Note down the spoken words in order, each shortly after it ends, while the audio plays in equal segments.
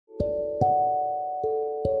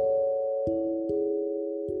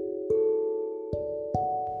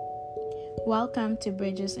Welcome to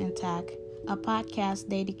Bridges in Tech, a podcast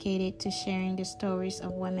dedicated to sharing the stories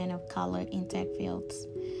of women of color in tech fields.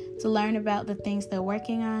 To learn about the things they're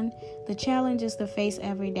working on, the challenges they face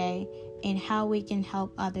every day, and how we can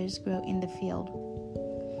help others grow in the field.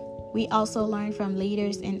 We also learn from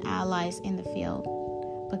leaders and allies in the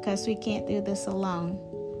field. Because we can't do this alone,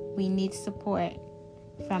 we need support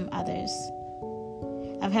from others.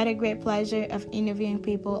 I've had a great pleasure of interviewing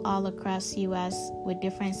people all across the U.S. with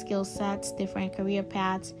different skill sets, different career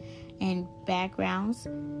paths, and backgrounds.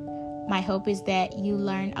 My hope is that you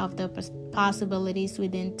learn of the possibilities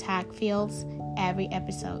within tech fields every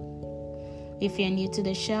episode. If you're new to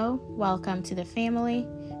the show, welcome to the family.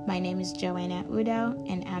 My name is Joanna Udo,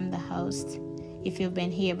 and I'm the host. If you've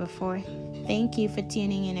been here before, thank you for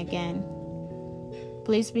tuning in again.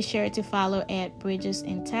 Please be sure to follow at Bridges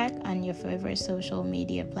in Tech on your favorite social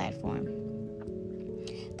media platform.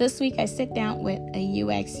 This week, I sit down with a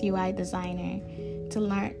UX UI designer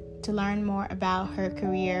to learn more about her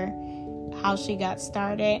career, how she got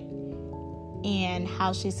started, and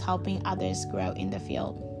how she's helping others grow in the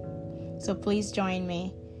field. So please join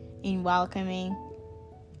me in welcoming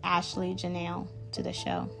Ashley Jenelle to the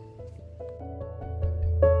show.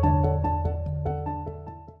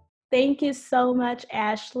 Thank you so much,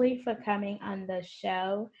 Ashley, for coming on the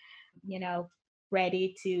show.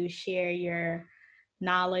 Ready to share your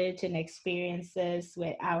knowledge and experiences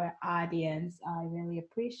with our audience. I really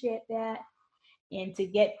appreciate that. And to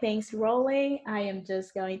get things rolling, I am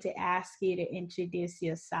just going to ask you to introduce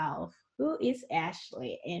yourself. Who is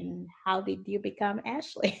Ashley and how did you become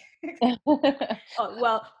Ashley? The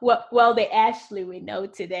Ashley we know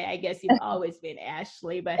today. I guess you've always been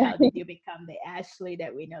Ashley, but how did you become the Ashley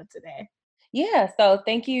that we know today? Yeah, so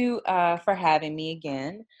thank you for having me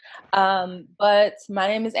again. But my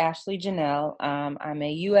name is Ashley Jenelle. I'm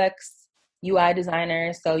a UX UI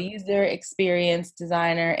designer, so user experience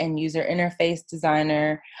designer and user interface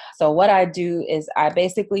designer. So what I do is I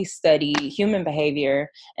basically study human behavior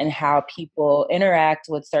and how people interact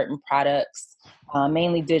with certain products,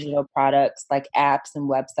 mainly digital products like apps and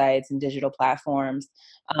websites and digital platforms,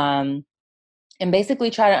 and basically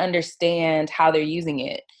try to understand how they're using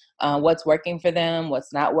it. What's working for them,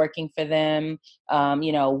 what's not working for them,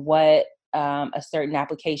 what a certain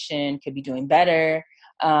application could be doing better,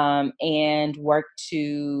 and work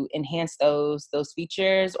to enhance those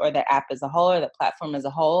features or the app as a whole or the platform as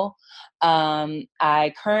a whole.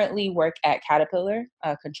 I currently work at Caterpillar,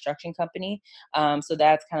 a construction company. So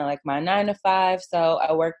that's kind of like my 9 to 5. So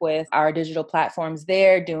I work with our digital platforms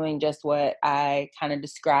there, doing just what I kind of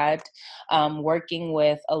described, working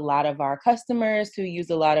with a lot of our customers who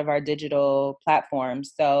use a lot of our digital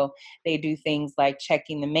platforms. So they do things like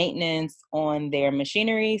checking the maintenance on their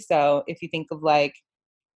machinery. So if you think of like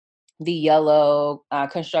the yellow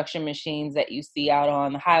construction machines that you see out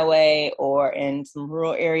on the highway or in some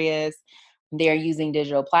rural areas, they're using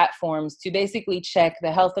digital platforms to basically check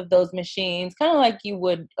the health of those machines, kind of like you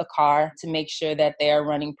would a car, to make sure that they are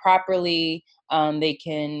running properly. They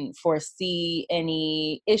can foresee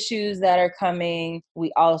any issues that are coming.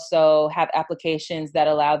 We also have applications that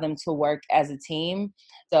allow them to work as a team.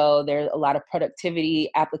 So there's a lot of productivity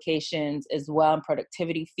applications as well, and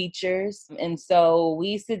productivity features. And so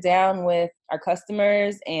we sit down with our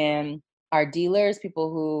customers and our dealers, people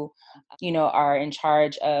who, are in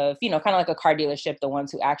charge of, kind of like a car dealership, the ones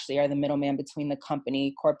who actually are the middleman between the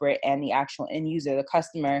company, corporate, and the actual end user, the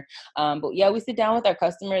customer. But yeah, we sit down with our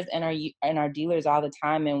customers and our dealers all the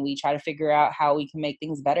time, and we try to figure out how we can make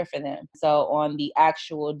things better for them. So on the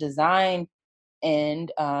actual design and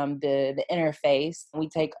the interface, we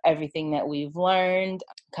take everything that we've learned,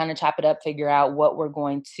 kind of chop it up, figure out what we're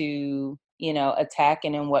going to attack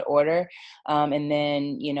and in what order. And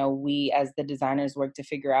then, we as the designers work to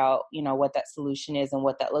figure out, what that solution is and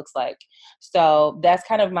what that looks like. So that's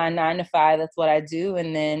kind of my 9 to 5. That's what I do.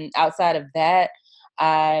 And then outside of that,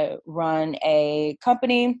 I run a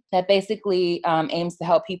company that basically aims to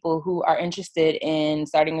help people who are interested in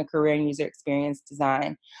starting a career in user experience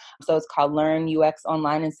design. So it's called Learn UX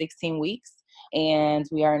Online in 16 Weeks. And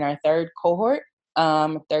we are in our third cohort.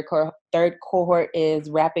 Third cohort is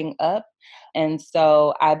wrapping up. And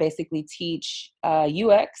so I basically teach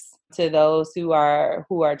UX to those who are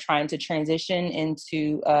trying to transition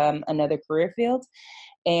into another career field.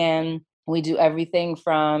 And we do everything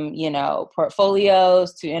from,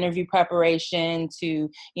 portfolios to interview preparation to,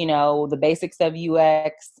 the basics of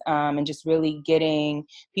UX, and just really getting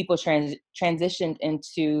people transitioned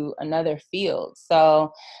into another field.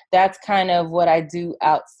 So that's kind of what I do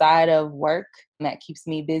outside of work, and that keeps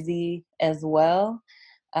me busy as well.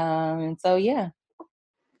 So, yeah.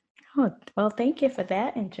 Oh, well, thank you for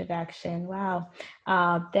that introduction. Wow.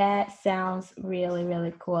 That sounds really,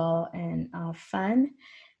 really cool and fun.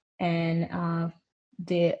 And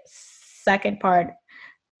the second part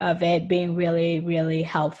of it being really, really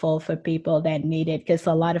helpful for people that need it, because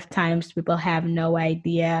a lot of times people have no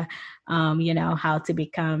idea, how to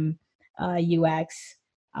become a UX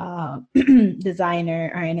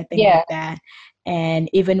designer or anything Yeah, like that. And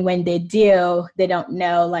even when they do, they don't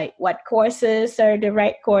know like what courses are the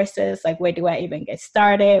right courses, like where do I even get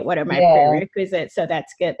started? What are my yeah. prerequisites? So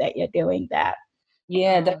that's good that you're doing that.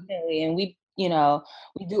 Yeah, Um, definitely. And we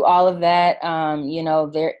do all of that. There are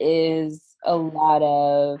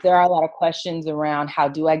a lot of questions around how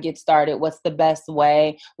do I get started? What's the best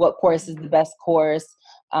way? What course is the best course?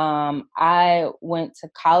 I went to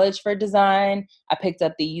college for design. I picked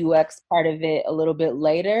up the UX part of it a little bit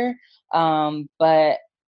later. But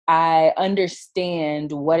I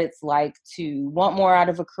understand what it's like to want more out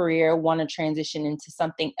of a career, want to transition into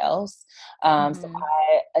something else. So mhm.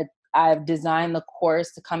 I've designed the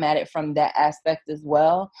course to come at it from that aspect as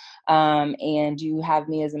well. And you have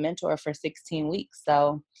me as a mentor for 16 weeks.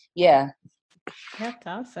 So, yeah. That's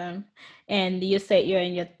awesome. And you said you're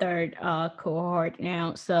in your third cohort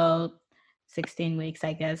now. So 16 weeks,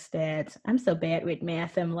 I guess that I'm so bad with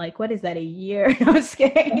math. I'm like, what is that, a year? I'm just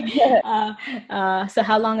kidding. So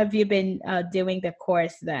how long have you been doing the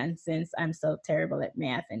course then, since I'm so terrible at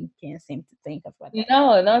math and can't seem to think of what that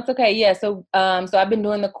No, no, it's okay. Yeah. So I've been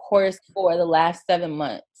doing the course for the last 7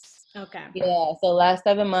 months. is? Okay. Yeah, so last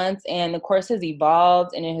 7 months, and the course has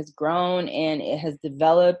evolved and it has grown and it has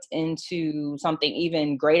developed into something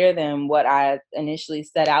even greater than what I initially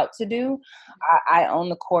set out to do. I own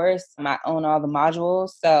the course, I own all the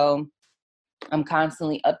modules. So I'm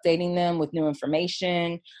constantly updating them with new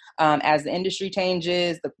information. As the industry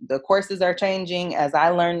changes, the courses are changing. As I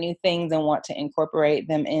learn new things and want to incorporate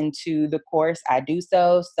them into the course, I do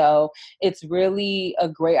so. So it's really a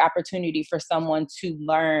great opportunity for someone to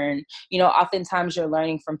learn. Oftentimes you're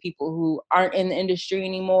learning from people who aren't in the industry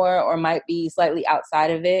anymore or might be slightly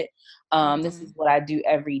outside of it. This is Mhm. what I do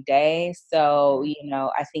every day. So,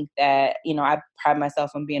 I think that, I pride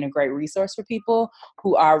myself on being a great resource for people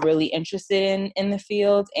who are really interested in the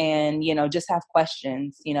field and just have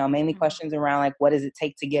questions, mainly Mhm. questions around like what does it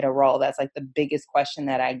take to get a role. That's like the biggest question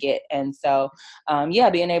that I get. And so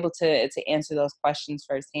being able to answer those questions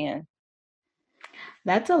firsthand.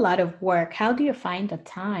 That's a lot of work. How do you find the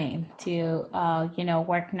time to,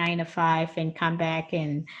 work 9 to 5 and come back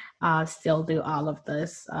and still do all of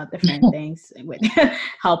this different things with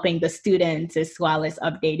helping the students as well as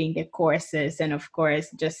updating the courses and, of course,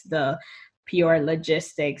 just the pure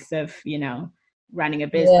logistics of, running a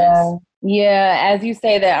Yeah. business? Yeah. As you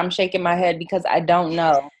say that, I'm shaking my head because I don't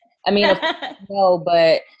know. I mean, of course I know,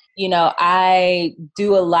 but I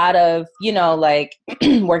do a lot of, like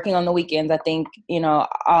working on the weekends. I think,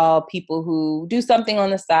 all people who do something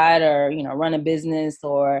on the side or, run a business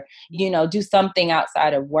or, do something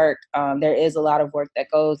outside of work. There is a lot of work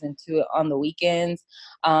that goes into it on the weekends.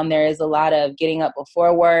 There is a lot of getting up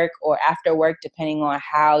before work or after work, depending on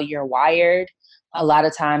how you're wired. A lot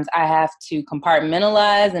of times I have to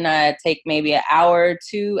compartmentalize and I take maybe an hour or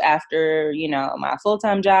two after, my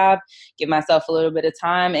full-time job, give myself a little bit of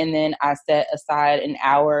time. And then I set aside an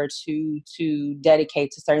hour or two to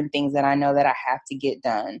dedicate to certain things that I know that I have to get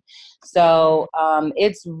done. So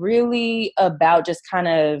it's really about just kind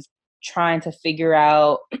of trying to figure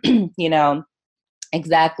out, you know,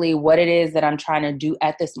 exactly what it is that I'm trying to do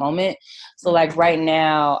at this moment. So like right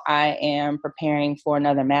now, I am preparing for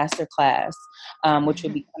another master class, which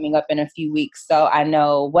will be coming up in a few weeks. So I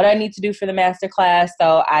know what I need to do for the master class.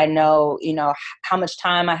 So I know, how much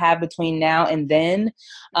time I have between now and then.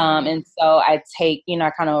 And so I take,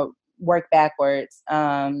 I kind of work backwards.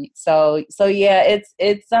 So yeah,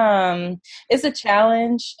 it's a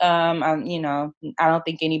challenge. I don't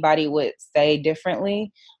think anybody would say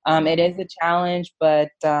differently. It is a challenge, but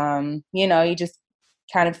you just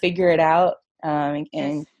kind of figure it out and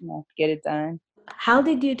Yes. get it done. How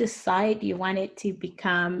did you decide you wanted to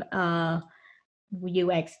become a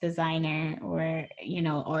UX designer, or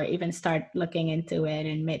or even start looking into it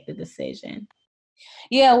and make the decision?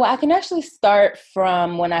 Yeah, well, I can actually start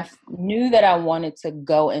from when I knew that I wanted to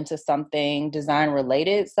go into something design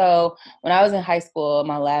related. So when I was in high school,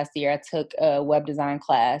 my last year, I took a web design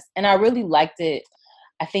class and I really liked it.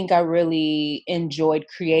 I think I really enjoyed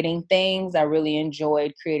creating things. I really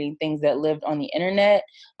enjoyed creating things that lived on the internet.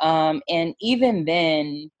 And even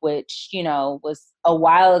then, which, was a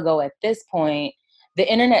while ago at this point, the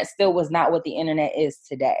internet still was not what the internet is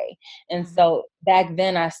today. And so back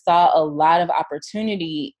then I saw a lot of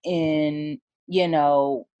opportunity in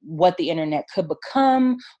what the internet could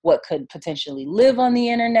become, what could potentially live on the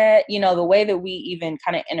internet. The way that we even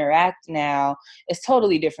kind of interact now is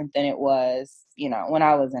totally different than it was, when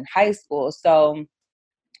I was in high school. So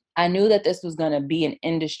I knew that this was going to be an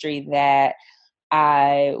industry that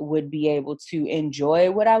I would be able to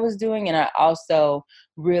enjoy what I was doing. And I also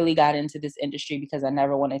really got into this industry because I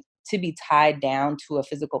never wanted to be tied down to a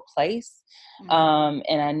physical place.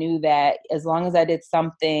 And I knew that as long as I did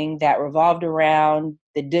something that revolved around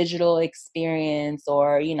the digital experience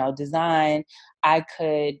or, design, I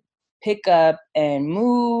could pick up and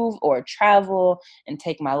move or travel and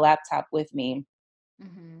take my laptop with me.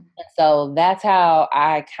 So that's how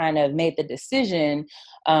I kind of made the decision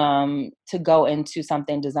to go into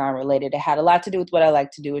something design related. It had a lot to do with what I like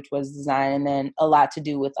to do, which was design, and then a lot to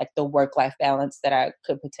do with like the work-life balance that I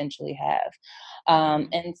could potentially have.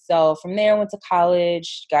 And so from there, I went to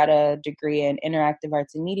college, got a degree in interactive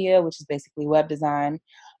arts and media, which is basically web design.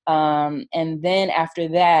 And then after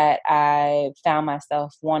that, I found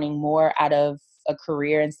myself wanting more out of a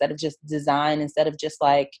career instead of just design, instead of just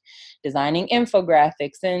like designing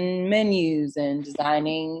infographics and menus and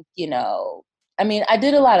designing, I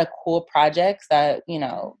did a lot of cool projects. Did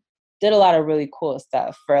a lot of really cool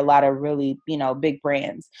stuff for a lot of really, big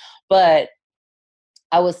brands. But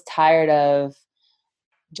I was tired of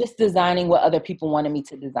just designing what other people wanted me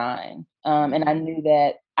to design. And I knew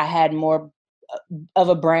that I had more of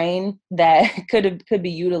a brain that could be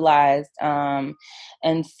utilized.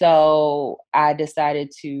 And so I decided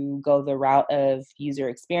to go the route of user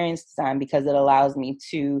experience design because it allows me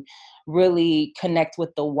to really connect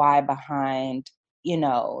with the why behind,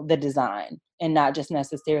 the design, and not just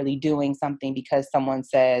necessarily doing something because someone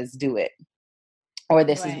says do it, or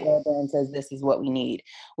this is Right. what brand says this is what we need.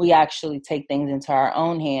 We actually take things into our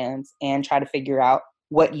own hands and try to figure out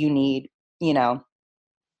what you need,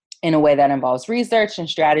 in a way that involves research and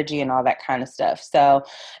strategy and all that kind of stuff. So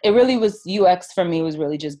it really was, UX for me was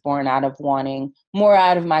really just born out of wanting more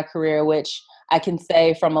out of my career, which I can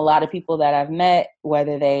say from a lot of people that I've met,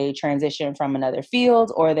 whether they transition from another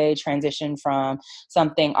field or they transition from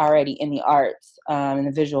something already in the arts, in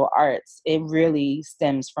the visual arts, it really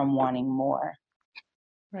stems from wanting more.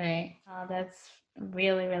 Right. That's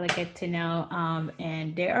really, really good to know.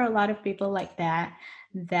 And there are a lot of people like that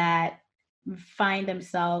find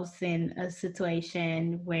themselves in a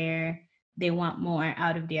situation where they want more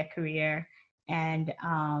out of their career, and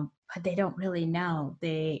but they don't really know.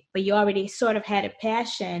 But you already sort of had a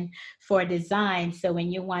passion for design, so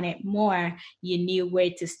when you wanted more, you knew where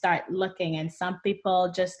to start looking. And some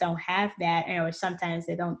people just don't have that, or sometimes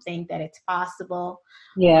they don't think that it's possible,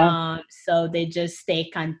 Yeah. so they just stay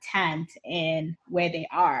content in where they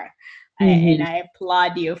are. And Mm-hmm. I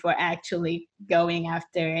applaud you for actually going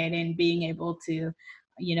after it and being able to,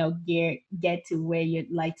 get to where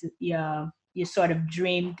you'd like to, you sort of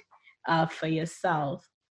dreamed for yourself.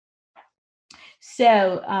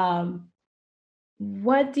 So,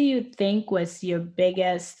 what do you think was your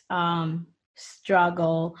biggest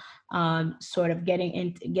struggle, sort of getting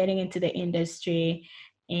into the industry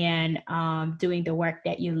and doing the work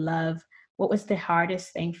that you love? What was the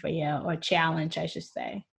hardest thing for you, or challenge, I should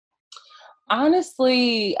say?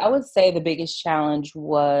 Honestly, I would say the biggest challenge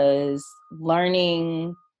was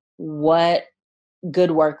learning what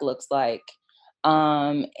good work looks like.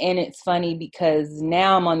 And it's funny because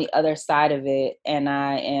now I'm on the other side of it and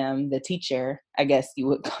I am the teacher, I guess you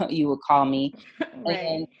would call me. And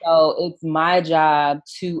Right. so it's my job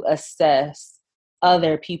to assess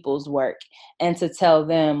other people's work and to tell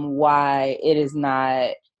them why it is not,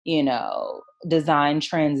 design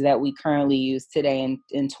trends that we currently use today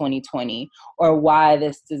in 2020, or why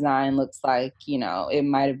this design looks like, it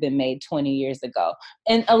might have been made 20 years ago.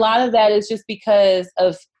 And a lot of that is just because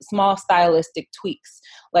of small stylistic tweaks.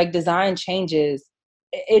 Like design changes,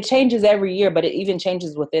 it changes every year, but it even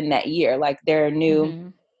changes within that year. Like there are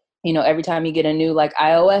new, Mm-hmm. every time you get a new like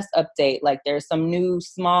iOS update, like there's some new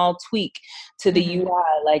small tweak to the Mm-hmm. UI,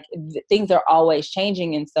 like things are always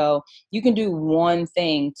changing. And so you can do one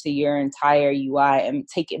thing to your entire UI and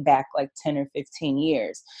take it back like 10 or 15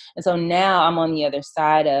 years. And so now I'm on the other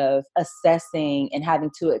side of assessing and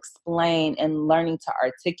having to explain and learning to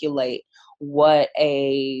articulate what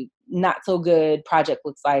a not so good project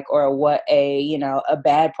looks like, or what a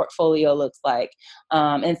bad portfolio looks like.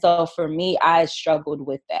 And so for me, I struggled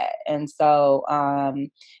with that. And so,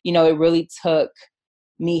 it really took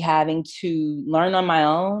me having to learn on my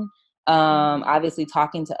own, Obviously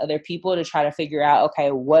talking to other people to try to figure out, okay,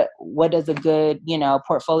 what does a good,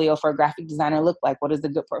 portfolio for a graphic designer look like? What does a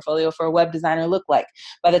good portfolio for a web designer look like?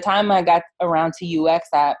 By the time I got around to UX,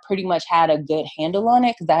 I pretty much had a good handle on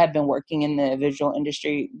it because I had been working in the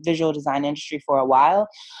visual design industry for a while.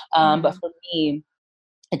 But for me,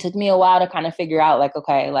 it took me a while to kind of figure out, like,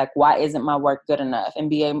 okay, like, why isn't my work good enough? And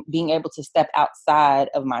being able to step outside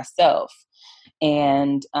of myself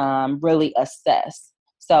and really assess.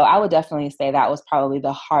 So I would definitely say that was probably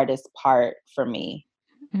the hardest part for me.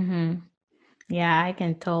 Mm-hmm. Yeah, I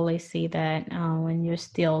can totally see that. When you're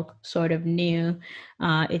still sort of new,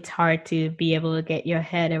 it's hard to be able to get your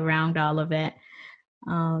head around all of it.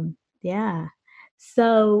 Yeah.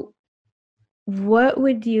 So, what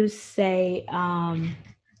would you say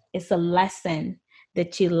is a lesson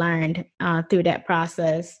that you learned through that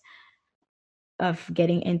process of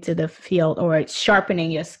getting into the field or sharpening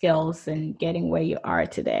your skills and getting where you are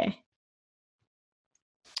today?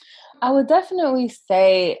 I would definitely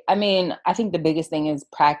say, I mean, I think the biggest thing is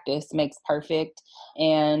practice makes perfect.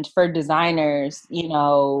 And for designers,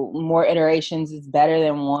 more iterations is better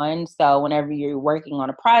than one. So whenever you're working on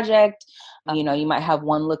a project, you might have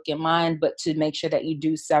one look in mind, but to make sure that you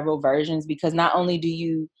do several versions, because not only do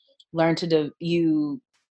you learn to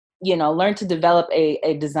learn to develop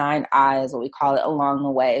a design eye, is what we call it, along the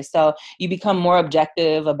way. So you become more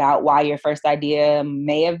objective about why your first idea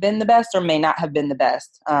may have been the best or may not have been the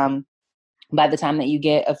best. By the time that you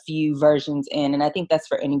get a few versions in. And I think that's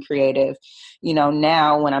for any creative.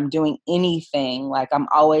 Now when I'm doing anything, like, I'm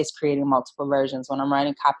always creating multiple versions. When I'm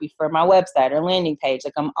writing copy for my website or landing page,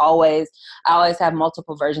 like, I always have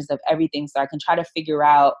multiple versions of everything, so I can try to figure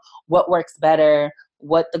out what works better,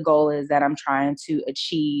 what the goal is that I'm trying to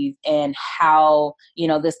achieve, and how,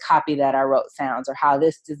 this copy that I wrote sounds, or how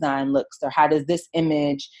this design looks, or how does this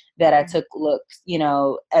image that I took looks,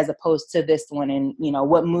 as opposed to this one, and,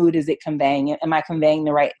 what mood is it conveying? Am I conveying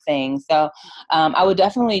the right thing? So I would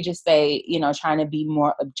definitely just say, trying to be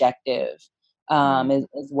more objective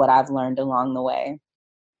is what I've learned along the way.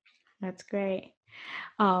 That's great.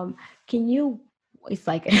 Can you, it's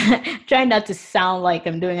like, trying not to sound like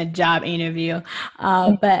I'm doing a job interview,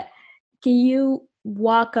 but can you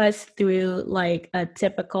walk us through like a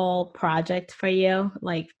typical project for you,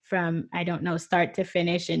 like from, I don't know, start to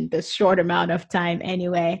finish in the short amount of time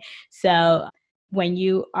anyway? So when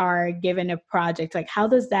you are given a project, like, how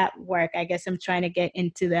does that work? I guess I'm trying to get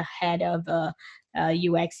into the head of a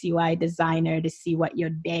UX UI designer to see what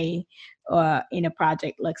your day in a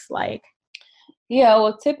project looks like. Yeah,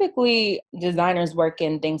 well, typically designers work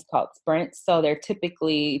in things called sprints. So they're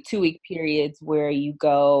typically 2-week periods where you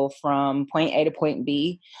go from point A to point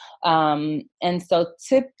B. And so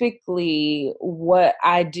typically what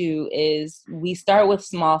I do is we start with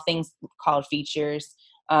small things called features.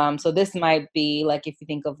 So this might be like, if you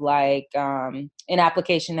think of like an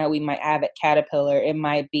application that we might have at Caterpillar, it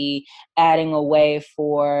might be adding a way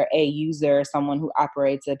for a user, someone who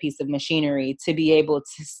operates a piece of machinery, to be able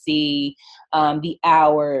to see the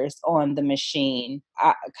hours on the machine,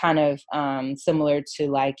 kind of similar to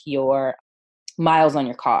like your miles on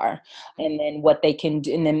your car, and then what they can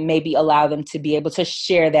do, and then maybe allow them to be able to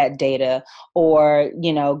share that data, or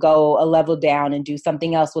go a level down and do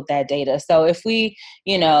something else with that data. So if we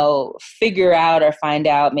figure out or find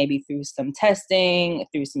out, maybe through some testing,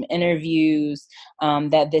 through some interviews,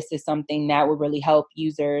 that this is something that would really help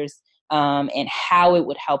users, and how it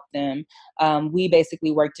would help them, we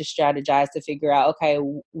basically work to strategize to figure out, okay,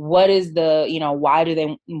 what is the, why do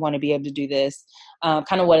they want to be able to do this?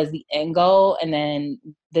 Kind of what is the end goal? And then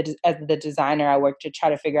as the designer, I work to try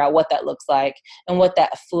to figure out what that looks like and what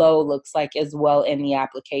that flow looks like as well in the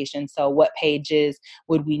application. So what pages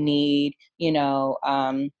would we need,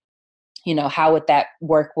 how would that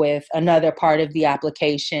work with another part of the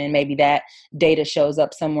application? Maybe that data shows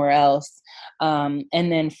up somewhere else. And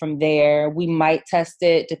then from there, we might test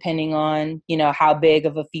it depending on, how big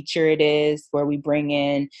of a feature it is, where we bring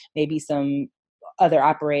in maybe some other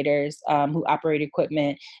operators who operate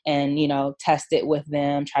equipment, and, test it with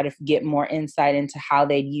them, try to get more insight into how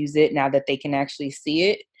they'd use it now that they can actually see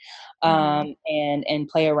it. And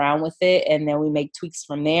play around with it, and then we make tweaks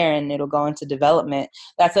from there, and it'll go into development.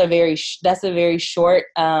 That's a very short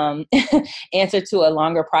answer to a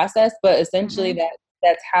longer process, but essentially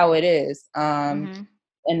that's how it is. And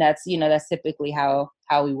that's typically how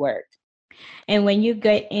we work. And when you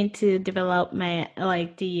get into development,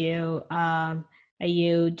 like, are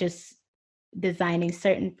you just designing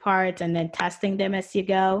certain parts and then testing them as you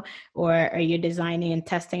go, or are you designing and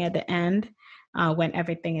testing at the end when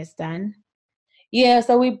everything is done? Yeah,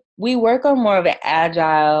 so we work on more of an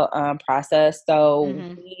agile process. So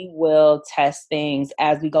Mm-hmm. we will test things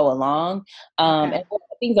as we go along, Okay. and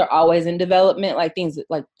things are always in development. Things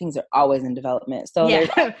are always in development. So Yeah,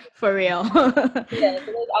 there's for real. yeah, so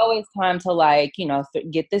there's always time to like,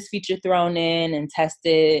 get this feature thrown in and test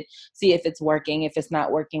it, see if it's working. If it's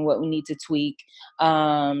not working, what we need to tweak.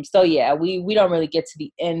 So yeah, we don't really get to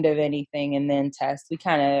the end of anything and then test. We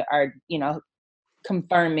kind of are,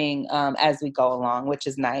 confirming as we go along, which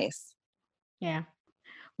is nice. Yeah.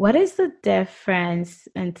 What is the difference?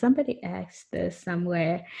 And somebody asked this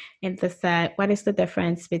somewhere in the set. What is the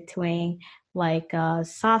difference between like a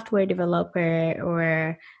software developer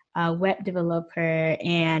or a web developer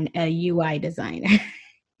and a UI designer?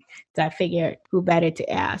 So I figured who better to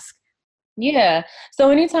ask. Yeah. So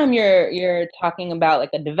anytime you're talking about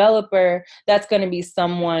like a developer, that's going to be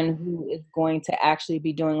someone who is going to actually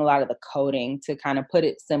be doing a lot of the coding, to kind of put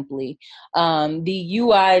it simply. The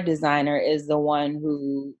UI designer is the one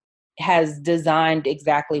who has designed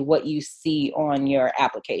exactly what you see on your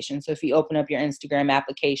application. So if you open up your Instagram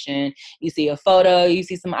application, you see a photo, you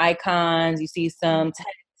see some icons, you see some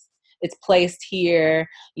text. It's placed here.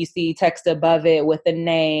 You see text above it with the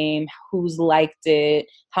name, who's liked it,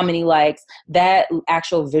 how many likes. That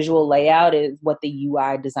actual visual layout is what the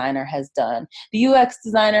UI designer has done. The UX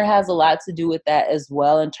designer has a lot to do with that as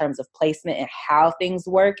well, in terms of placement and how things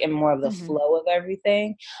work and more of the Mm-hmm. flow of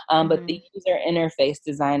everything. But Mm-hmm. the user interface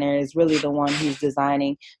designer is really the one who's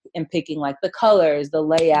designing and picking like the colors, the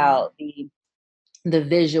Yeah. layout, the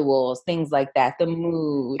visuals, things like that, the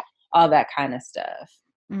mood, all that kind of stuff.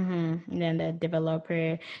 Mm-hmm. And then the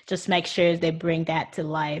developer just make sure they bring that to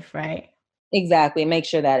life, right? Exactly. Make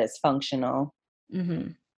sure that it's functional.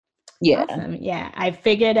 Mm-hmm. Yeah. Awesome. Yeah, I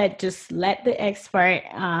figured I'd just let the expert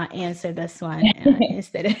answer this one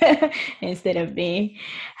instead of instead of me.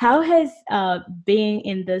 How has being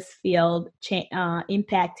in this field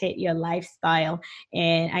impacted your lifestyle?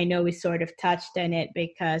 And I know we sort of touched on it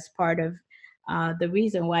because part of the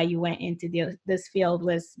reason why you went into this field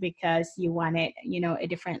was because you wanted, a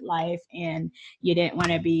different life and you didn't want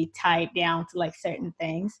to be tied down to like certain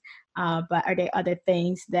things. But are there other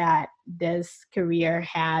things that this career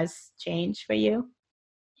has changed for you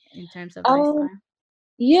in terms of Um, lifestyle?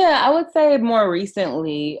 yeah, I would say more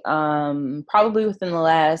recently, probably within the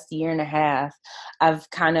last year and a half, I've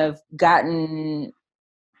kind of gotten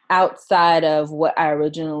outside of what I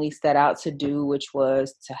originally set out to do, which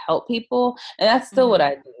was to help people. And that's still what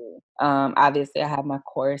Mm-hmm. I do. Obviously, I have my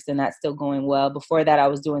course and that's still going well. Before that, I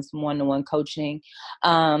was doing some one-to-one coaching.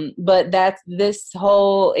 But that's this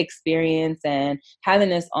whole experience and having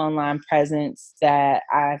this online presence that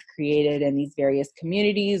I've created in these various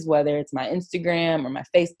communities, whether it's my Instagram or my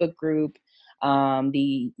Facebook group,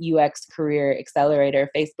 the UX Career Accelerator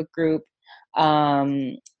Facebook group,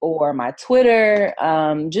 or my Twitter,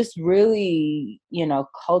 just really,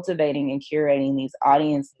 cultivating and curating these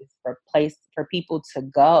audiences for people to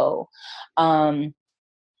go,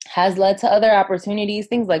 has led to other opportunities,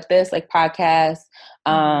 things like this, like podcasts,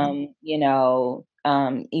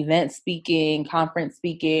 Mm-hmm. event speaking, conference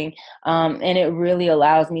speaking, and it really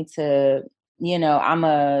allows me to, I'm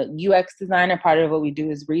a UX designer. Part of what we do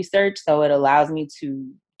is research, so it allows me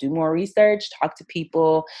to do more research, talk to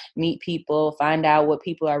people, meet people, find out what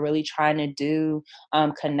people are really trying to do,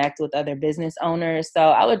 connect with other business owners. So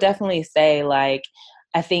I would definitely say, like,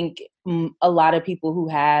 I think a lot of people who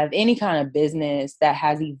have any kind of business that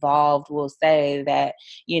has evolved will say that,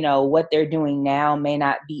 what they're doing now may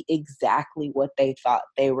not be exactly what they thought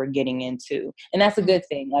they were getting into. And that's a good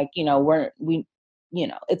thing. Like,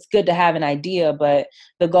 it's good to have an idea, but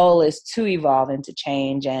the goal is to evolve and to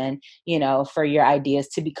change, and, for your ideas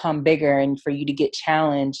to become bigger and for you to get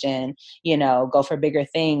challenged and, go for bigger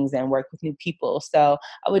things and work with new people. So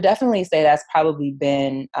I would definitely say that's probably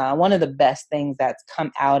been one of the best things that's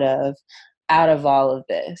come out of all of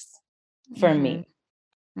this for Mm-hmm. me.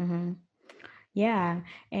 Mm-hmm. Yeah,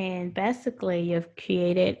 and basically you've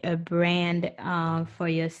created a brand for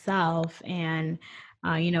yourself, and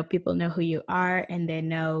people know who you are and they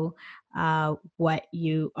know what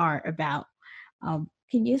you are about.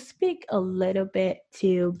 Can you speak a little bit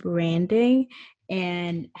to branding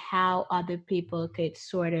and how other people could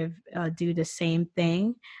sort of do the same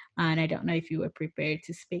thing? And I don't know if you were prepared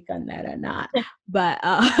to speak on that or not, but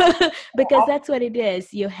because that's what it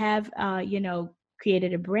is. You have,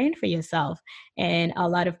 created a brand for yourself, and a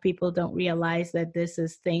lot of people don't realize that this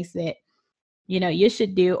is things that you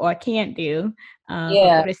should do or can't do. But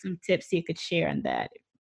Yeah. what are some tips you could share on that?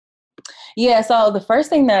 Yeah. So the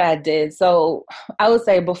first thing that I did, so I would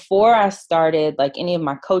say before I started like any of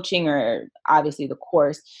my coaching or obviously the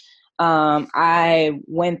course, I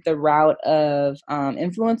went the route of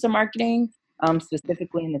influencer marketing,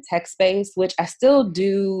 specifically in the tech space, which I still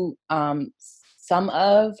do some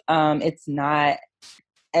of. It's not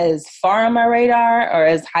as far on my radar or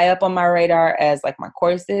as high up on my radar as like my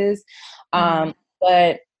courses.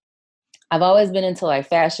 But I've always been into like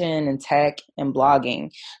fashion and tech and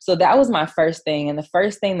blogging. So that was my first thing. And the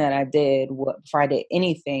first thing that I did before I did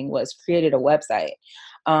anything was created a website.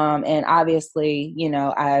 And obviously, you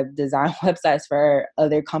know, I've designed websites for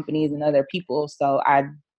other companies and other people. So I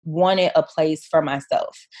wanted a place for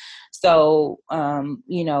myself. So,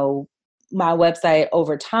 you know, my website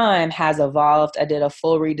over time has evolved. I did a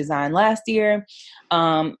full redesign last year.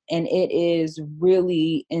 And it is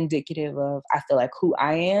really indicative of, I feel like, who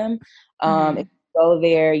I am. If you go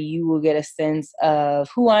there, you will get a sense of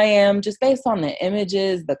who I am just based on the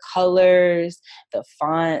images, the colors, the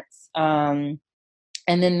fonts.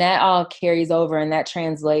 And then that all carries over and that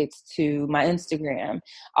translates to my Instagram,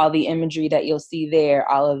 all the imagery that you'll see there,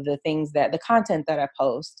 all of the things the content that I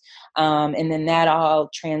post. And then that all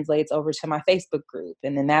translates over to my Facebook group.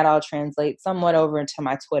 And then that all translates somewhat over into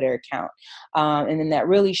my Twitter account. And then that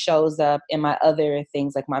really shows up in my other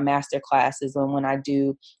things like my master classes. And when I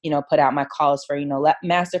do, you know, put out my calls for, you know,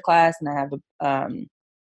 master class, and I have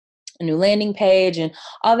a new landing page and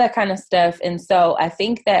all that kind of stuff. And so I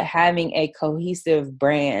think that having a cohesive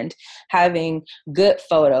brand, having good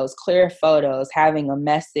photos, clear photos, having a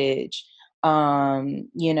message,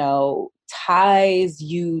 you know, ties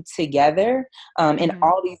you together in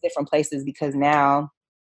all these different places, because now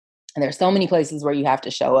there's so many places where you have to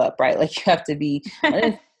show up, right? Like you have to be on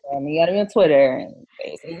Instagram, you got to be on Twitter, and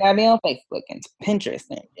you got to be on Facebook and Pinterest.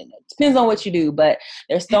 And it depends on what you do, but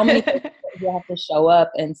there's so many places that you have to show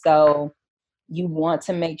up. And so you want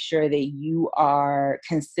to make sure that you are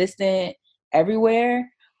consistent everywhere,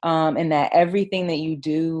 and that everything that you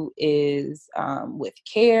do is with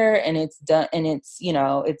care, and it's done, and it's, you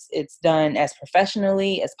know, it's done as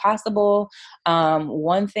professionally as possible.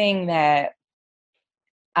 One thing that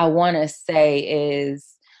I want to say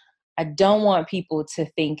is, I don't want people to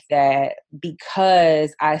think that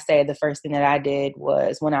because I say the first thing that I did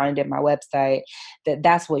was went out and did my website, that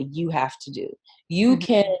that's what you have to do. You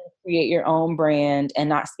can create your own brand and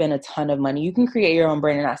not spend a ton of money. You can create your own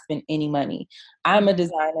brand and not spend any money. I'm a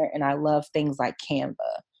designer and I love things like Canva.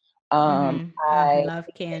 I love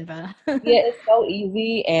Canva. Yeah, it's so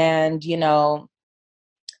easy, and, you know,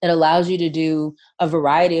 it allows you to do a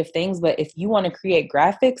variety of things. But if you want to create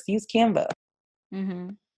graphics, use Canva.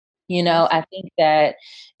 You know, I think that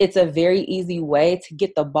it's a very easy way to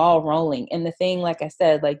get the ball rolling. And the thing, like I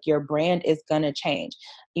said, like your brand is going to change.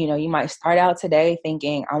 You know, you might start out today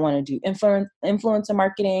thinking, I want to do influencer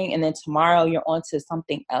marketing. And then tomorrow you're on to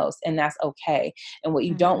something else. And that's okay. And what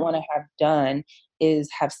you don't want to have done is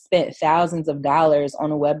have spent thousands of dollars on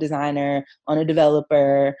a web designer, on a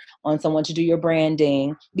developer, on someone to do your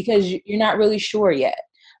branding, because you're not really sure yet.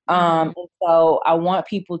 And so I want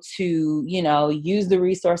people to, you know, use the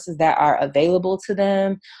resources that are available to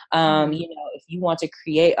them. You know, if you want to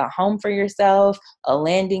create a home for yourself, a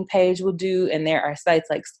landing page will do. And there are sites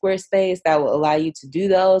like Squarespace that will allow you to do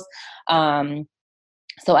those.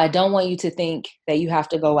 So I don't want you to think that you have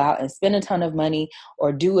to go out and spend a ton of money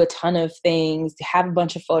or do a ton of things, have a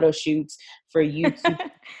bunch of photo shoots for you to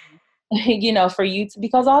you know,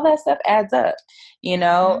 because all that stuff adds up, you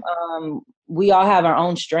know. We all have our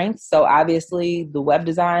own strengths. So obviously the web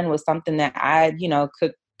design was something that I, you know,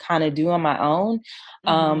 could kind of do on my own.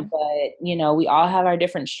 But, you know, we all have our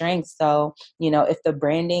different strengths. So, you know, if the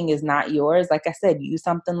branding is not yours, like I said, use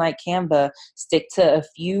something like Canva, stick to a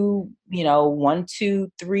few, you know, 1,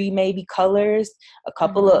 2, 3 maybe colors, a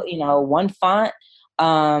couple of, you know, one font,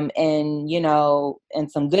 and, you know,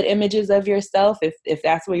 and some good images of yourself, if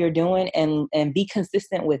that's what you're doing, and be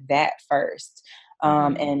consistent with that first.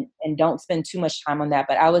 And don't spend too much time on that.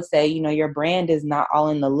 But I would say, you know, your brand is not all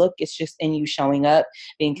in the look. It's just in you showing up,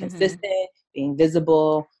 being consistent, being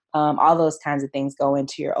visible. All those kinds of things go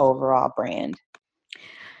into your overall brand.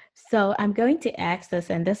 So I'm going to ask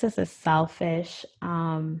this, and this is a selfish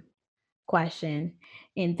question,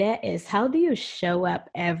 and that is, how do you show up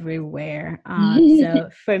everywhere? So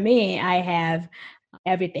for me, I have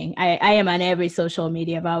everything. I am on every social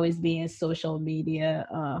media. I've always been a social media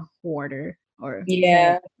hoarder, or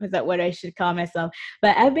is that what I should call myself?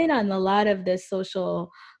 But I've been on a lot of the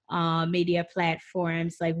social media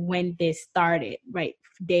platforms, like when they started, right?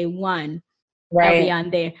 Day one, I'll be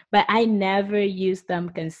on there, but I never use them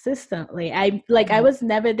consistently. I was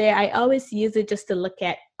never there. I always use it just to look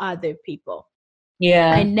at other people.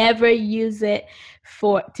 Yeah. I never use it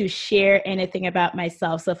to share anything about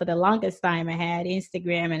myself. So for the longest time, I had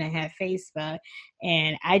Instagram and I had Facebook,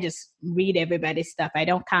 and I just read everybody's stuff. I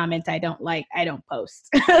don't comment, I don't like, I don't post.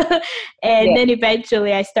 And Yeah. then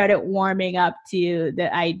eventually I started warming up to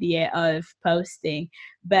the idea of posting.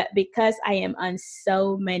 But because I am on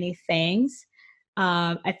so many things,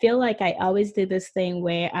 I feel like I always do this thing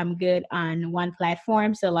where I'm good on one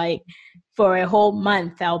platform. So like for a whole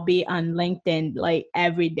month, I'll be on LinkedIn like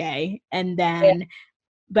every day. And Yeah. then,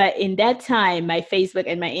 but in that time, my Facebook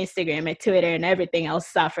and my Instagram, my Twitter and everything else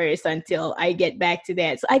suffers until I get back to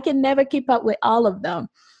that. So I can never keep up with all of them.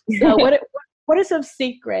 So what are some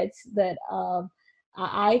secrets that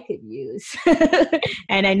I could use?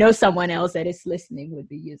 And I know someone else that is listening would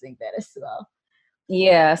be using that as well.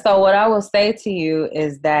 Yeah. So what I will say to you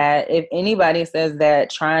is that if anybody says that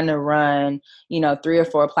trying to run, 3 or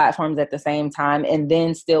 4 platforms at the same time and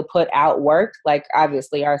then still put out work, like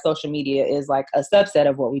obviously our social media is like a subset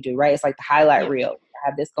of what we do, right? It's like the highlight Yep. reel. I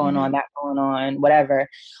have this going on, Mm-hmm. that going on, whatever.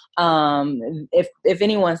 If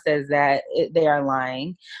anyone says that, they are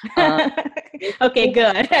lying. Um, Okay,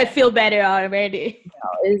 good. I feel better already.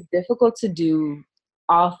 it is difficult to do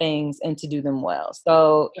all things and to do them well.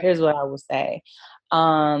 So Right. here's what I will say.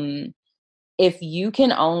 Um, if you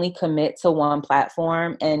can only commit to one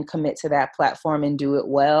platform and commit to that platform and do it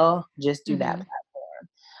well, just do that Mm-hmm.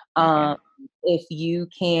 platform. Okay. If you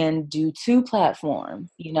can do 2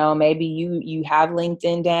 platforms, maybe you have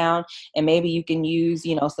LinkedIn down and maybe you can use,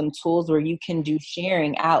 some tools where you can do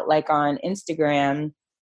sharing out, like on Instagram.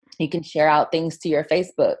 You can share out things to your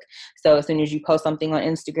Facebook. So as soon as you post something on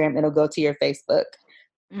Instagram, it'll go to your Facebook.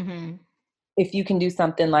 Mm-hmm. If you can do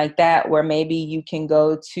something like that, where maybe you can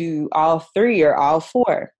go to all 3 or all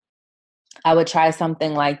 4, I would try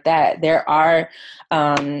something like that. There are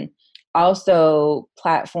also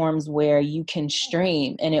platforms where you can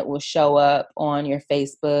stream and it will show up on your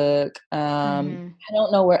Facebook. Mm-hmm. I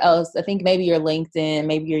don't know where else. I think maybe your LinkedIn,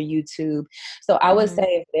 maybe your YouTube. So I would say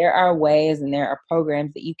Mm-hmm. if there are ways and there are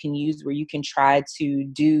programs that you can use where you can try to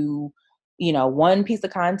do, one piece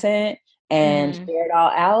of content and Mm-hmm. share it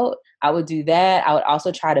all out, I would do that. I would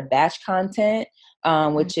also try to batch content,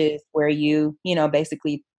 which is where you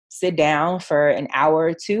basically sit down for an hour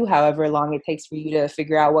or 2, however long it takes for you to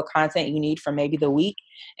figure out what content you need for maybe the week.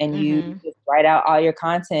 And you Mm-hmm. just write out all your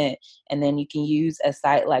content. And then you can use a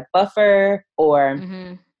site like Buffer, or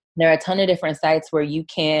Mm-hmm. there are a ton of different sites where you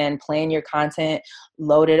can plan your content,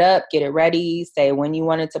 load it up, get it ready, say when you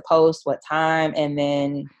want it to post, what time, and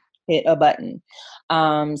then hit a button.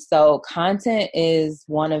 So content is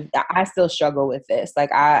I still struggle with this. Like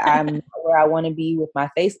I'm not where I want to be with my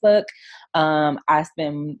Facebook. I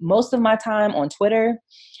spend most of my time on Twitter.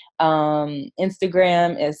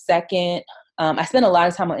 Instagram is second. I spend a lot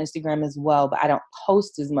of time on Instagram as well, but I don't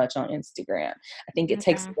post as much on Instagram. I think it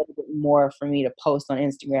takes a Okay. little bit more for me to post on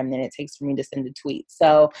Instagram than it takes for me to send a tweet.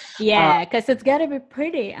 So, um, Yeah, because it's got to be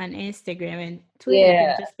pretty on Instagram, and Twitter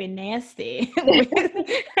yeah, can just be nasty.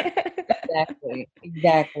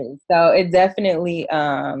 exactly. So it definitely,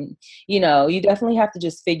 you definitely have to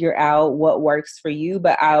just figure out what works for you.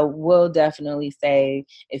 But I will definitely say,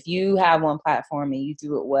 if you have one platform and you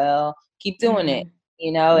do it well, keep doing it. Mm-hmm.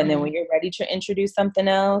 And then Mm-hmm. when you're ready to introduce something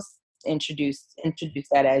else, introduce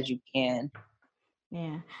that as you can.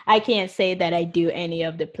 Yeah, I can't say that I do any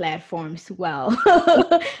of the platforms well.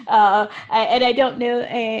 And I don't know,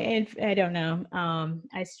 and I don't know.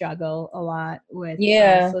 I struggle a lot with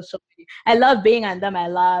Yeah. social media. I love being on them. I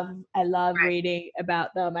love reading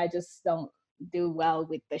about them. I just don't do well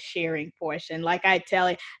with the sharing portion. Like I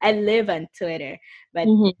tell you, I live on Twitter, but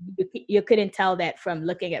Hmm. you couldn't tell that from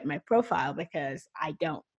looking at my profile because I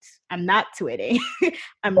don't. I'm not tweeting.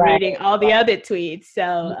 I'm reading Right. all the other tweets.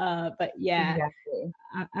 So, Yeah, but yeah, exactly.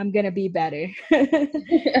 I'm gonna be better.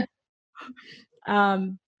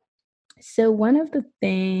 um, so one of the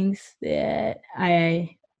things that when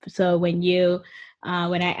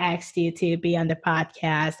I asked you to be on the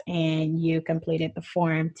podcast and you completed the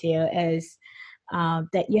form too, is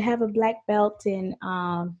that you have a black belt in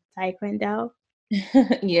Taekwondo.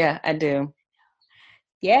 Yeah, I do.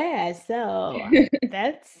 Yeah, so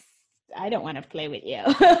that's I don't want to play with you.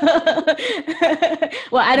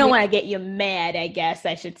 Well, I don't Yeah. want to get you mad, I guess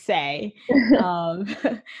I should say. Um,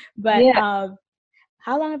 but Yeah.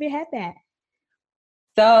 how long have you had that?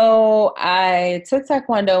 So I took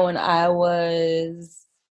Taekwondo when I was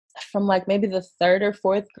from like maybe the 3rd or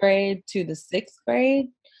 4th grade to the 6th grade.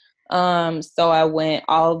 So I went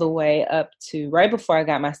all the way up to right before I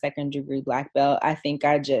got my 2nd degree black belt. I think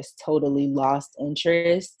I just totally lost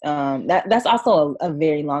interest. That's also a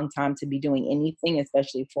very long time to be doing anything,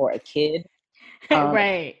 especially for a kid.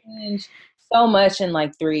 Right. Changed so much in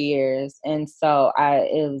like 3 years. And so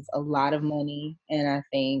it was a lot of money. And I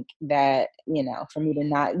think that, for me to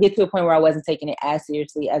not get to a point where I wasn't taking it as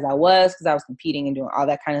seriously as I was, because I was competing and doing all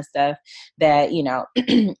that kind of stuff, that,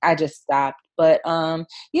 I just stopped. But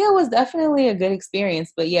yeah, it was definitely a good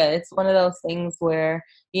experience. But yeah, it's one of those things where,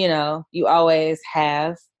 you always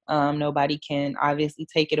have. Nobody can obviously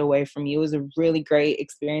take it away from you. It was a really great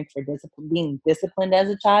experience for being disciplined as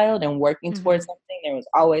a child and working towards something. There was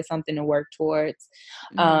always something to work towards.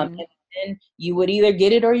 And then you would either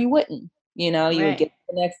get it or you wouldn't. You would get to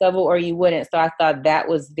the next level or you wouldn't. So I thought that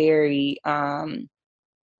was it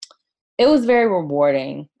was very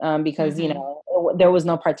rewarding because, there was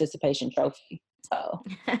no participation trophy. So,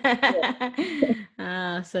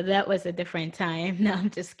 so that was a different time. No, I'm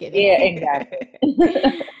just kidding. yeah,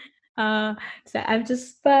 exactly. So I'm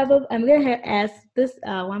gonna ask this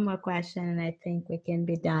one more question, and I think we can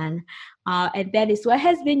be done. And that is, what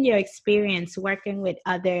has been your experience working with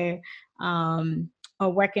other or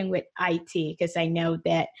working with IT? Because I know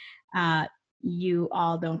that you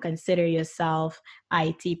all don't consider yourself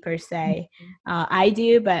IT per se. I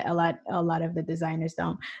do, but a lot of the designers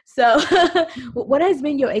don't. So, what has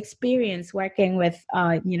been your experience working with,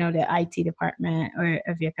 the IT department or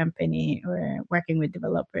of your company, or working with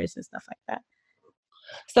developers and stuff like that?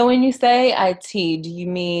 So when you say IT, do you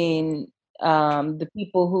mean the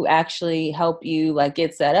people who actually help you like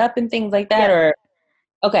get set up and things like that, Yeah. or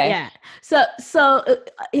okay? Yeah. So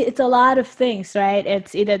it's a lot of things, right?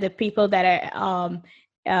 It's either the people that are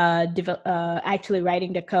actually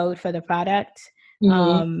writing the code for the product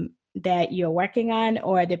Mm-hmm. that you're working on,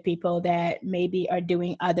 or the people that maybe are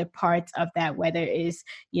doing other parts of that, whether it's,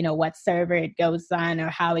 what server it goes on, or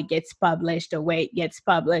how it gets published, or where it gets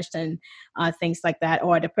published, and things like that,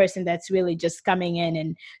 or the person that's really just coming in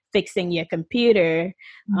and fixing your computer,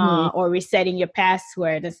 Mm-hmm. or resetting your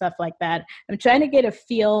password and stuff like that. I'm trying to get a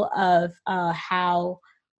feel of how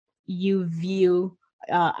you view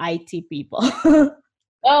IT people.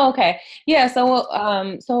 Oh, okay. Yeah. So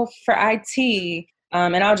for IT,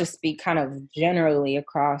 and I'll just speak kind of generally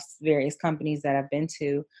across various companies that I've been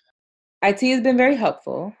to. IT has been very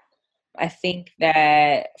helpful. I think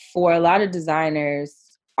that for a lot of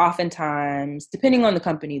designers, oftentimes, depending on the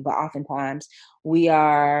company, but oftentimes we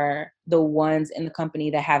are the ones in the company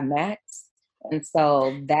that have Macs. And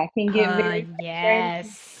so that can get very frustrating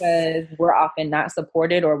Yes. because we're often not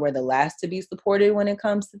supported, or we're the last to be supported when it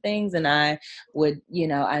comes to things. And I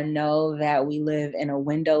know that we live in a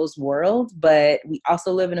Windows world, but we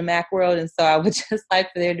also live in a Mac world. And so I would just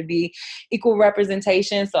like for there to be equal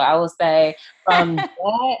representation. So I will say from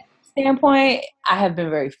that standpoint, I have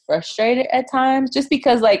been very frustrated at times, just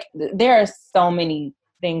because like there are so many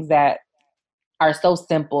things that are so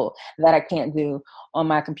simple that I can't do on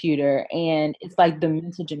my computer. And it's like the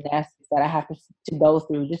mental gymnastics that I have to go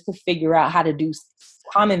through just to figure out how to do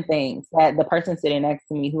common things that the person sitting next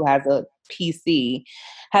to me who has a PC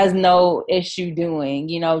has no issue doing,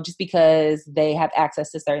 just because they have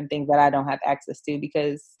access to certain things that I don't have access to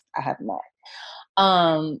because I have not.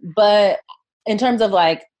 But in terms of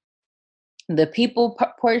like the people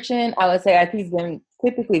portion, I would say IT's been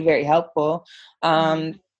typically very helpful.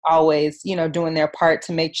 Always, doing their part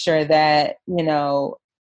to make sure that,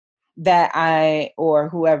 that I or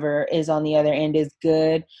whoever is on the other end is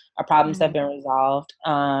good. Our problems have been resolved.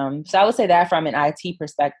 So I would say that from an IT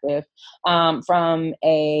perspective. From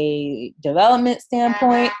a development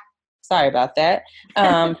standpoint, sorry about that.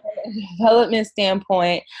 From a development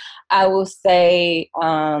standpoint, I will say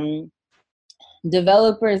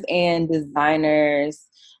developers and designers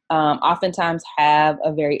oftentimes have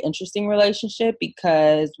a very interesting relationship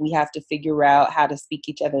because we have to figure out how to speak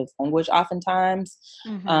each other's language oftentimes.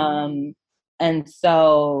 And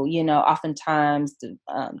so, oftentimes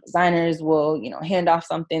designers will, hand off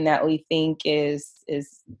something that we think is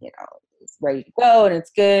ready to go and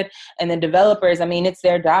it's good. And then developers, I mean, it's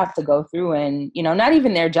their job to go through and, not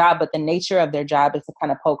even their job, but the nature of their job is to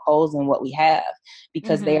kind of poke holes in what we have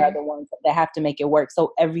because they are the ones that have to make it work.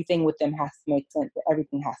 So everything with them has to make sense.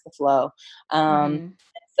 Everything has to flow.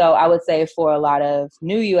 So I would say for a lot of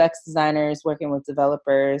new UX designers working with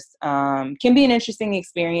developers can be an interesting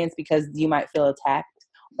experience because you might feel attacked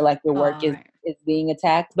or like your work is being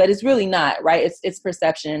attacked, but it's really not, right? It's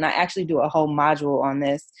perception. And I actually do a whole module on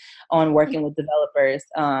this, on working with developers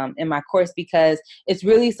in my course, because it's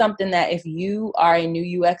really something that if you are a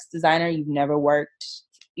new UX designer, you've never worked,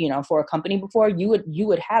 for a company before, you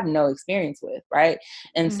would have no experience with, right?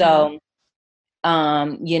 And so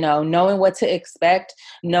knowing what to expect,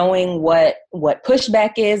 knowing what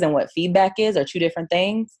pushback is and what feedback is are two different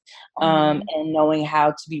things. And knowing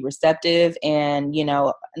how to be receptive and,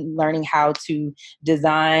 learning how to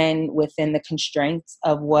design within the constraints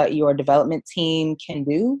of what your development team can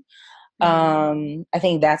do. I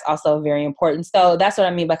think that's also very important. So that's what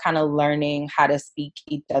I mean by kind of learning how to speak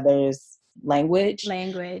each other's language.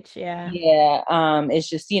 Yeah. It's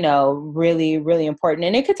just, really, really important.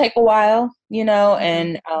 And it could take a while,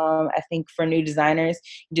 and I think for new designers,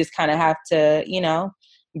 you just kind of have to,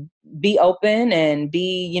 be open and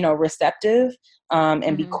be, receptive,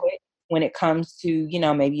 and be quick when it comes to,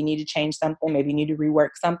 maybe you need to change something, maybe you need to rework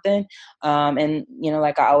something. And,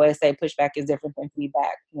 like I always say, pushback is different than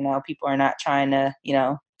feedback. People are not trying to,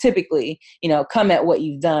 typically, come at what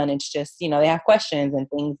you've done. It's just, they have questions and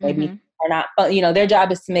things maybe are not fun. Their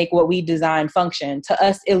job is to make what we design function. To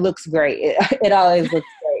us, it looks great. It always looks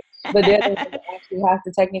great. But they're the ones that actually have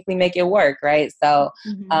to technically make it work, right? So,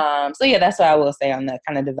 that's what I will say on the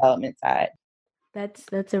kind of development side.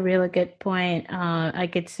 That's a really good point. I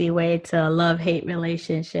could see where it's a love-hate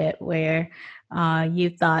relationship where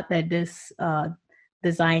you thought that this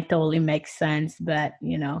design totally makes sense, but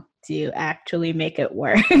to actually make it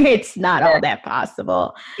work, it's not all that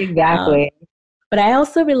possible. Exactly. But I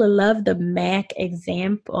also really love the Mac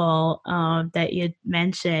example that you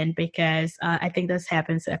mentioned, because I think this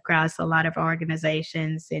happens across a lot of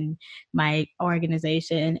organizations, and my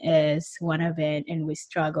organization is one of it, and we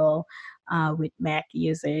struggle with Mac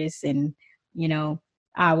users, and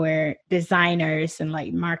our designers and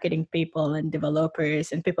like marketing people and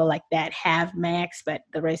developers and people like that have Macs, but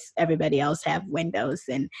the rest, everybody else have Windows.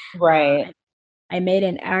 And right. I made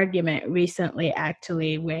an argument recently,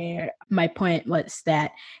 actually, where my point was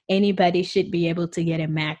that anybody should be able to get a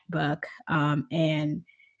MacBook. And,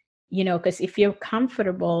 because if you're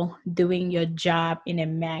comfortable doing your job in a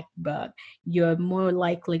MacBook, you're more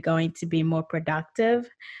likely going to be more productive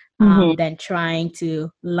than trying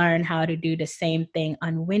to learn how to do the same thing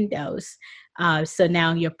on Windows. So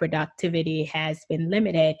now your productivity has been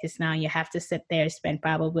limited, because now you have to sit there and spend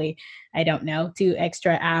probably, 2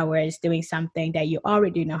 extra hours doing something that you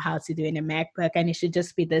already know how to do in a MacBook. And it should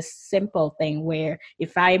just be this simple thing where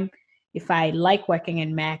if I like working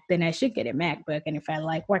in Mac, then I should get a MacBook. And if I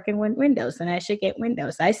like working with Windows, then I should get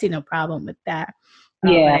Windows. I see no problem with that.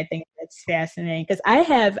 But I think that's fascinating, because I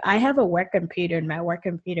have a work computer, and my work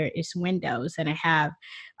computer is Windows, and I have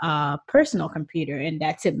a personal computer, and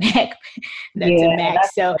that's a Mac. That's a Mac.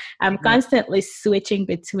 So I'm constantly switching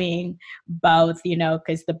between both,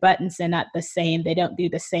 because the buttons are not the same. They don't do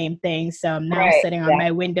the same thing. So I'm now sitting on my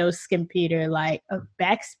Windows computer like,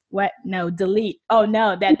 delete. Oh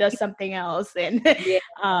no, that does something else. And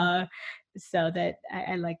so that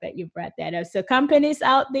I like that you brought that up. So companies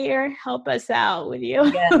out there, help us out with you.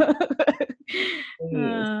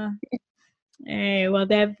 Hey, well,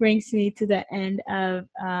 that brings me to the end of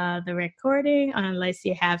the recording. Unless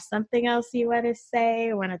you have something else you want to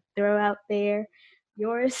say, want to throw out there,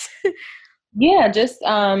 yours. Yeah, just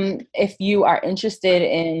if you are interested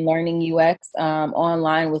in learning UX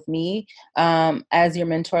online with me as your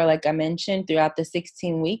mentor, like I mentioned, throughout the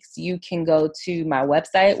 16 weeks, you can go to my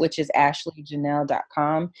website, which is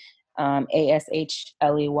ashleyjanelle.com,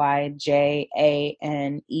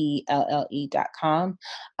 ASHLEYJANELLE.com.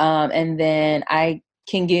 And then I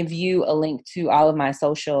can give you a link to all of my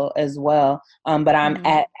social as well. But I'm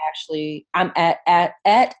at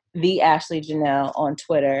the Ashley Jenelle on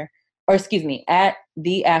Twitter. Or excuse me, at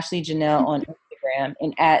the Ashley Jenelle on Instagram,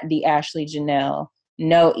 and at the Ashley Jenelle,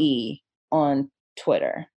 no E, on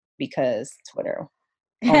Twitter, because Twitter.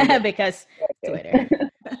 Because Twitter.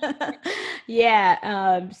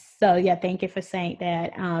 Thank you for saying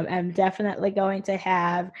that. I'm definitely going to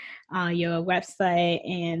have your website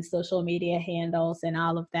and social media handles and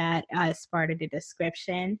all of that as part of the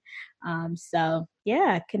description.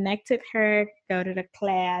 Connect with her, go to the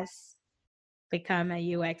class, become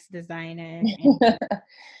a UX designer, and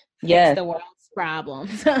fix the world's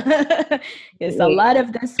problems. There's a lot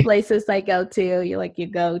of these places I go to. You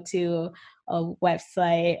go to a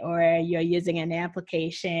website, or you're using an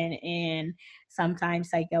application, and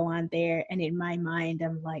sometimes I go on there, and in my mind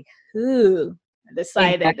I'm like, who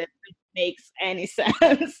decided that it makes any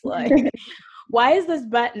sense? Like, why is this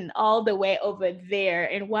button all the way over there,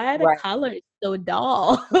 and why are the colors so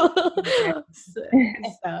dull?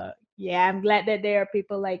 Yeah, I'm glad that there are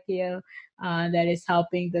people like you that is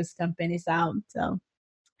helping those companies out. So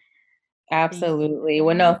absolutely.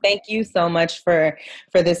 Well, no, thank you so much for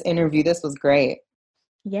this interview. This was great.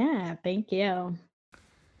 Yeah, thank you.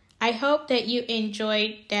 I hope that you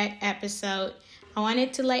enjoyed that episode. I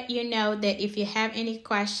wanted to let you know that if you have any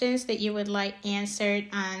questions that you would like answered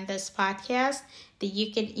on this podcast, that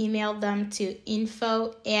you can email them to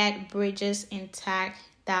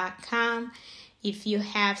info@bridgesintact.com. If you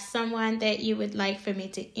have someone that you would like for me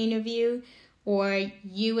to interview, or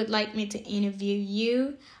you would like me to interview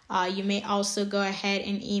you, you may also go ahead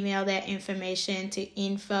and email that information to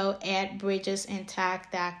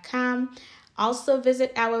info@bridgesintact.com. Also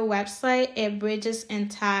visit our website at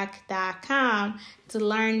bridgesintact.com to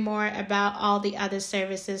learn more about all the other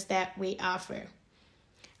services that we offer.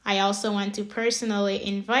 I also want to personally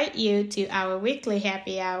invite you to our weekly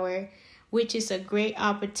happy hour, which is a great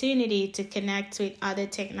opportunity to connect with other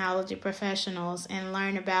technology professionals and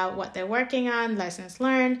learn about what they're working on, lessons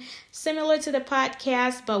learned, similar to the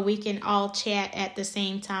podcast, but we can all chat at the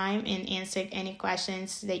same time and answer any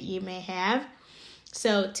questions that you may have.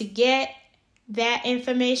 So to get that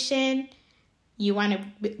information, you want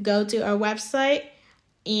to go to our website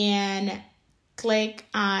and click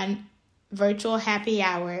on virtual happy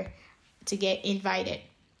hour to get invited.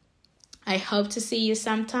 I hope to see you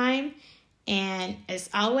sometime. And as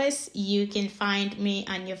always, you can find me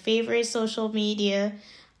on your favorite social media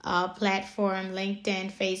platform: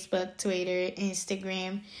 LinkedIn, Facebook, Twitter,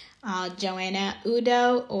 Instagram, Joanna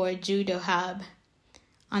Udo or Judo Hub.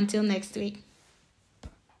 Until next week.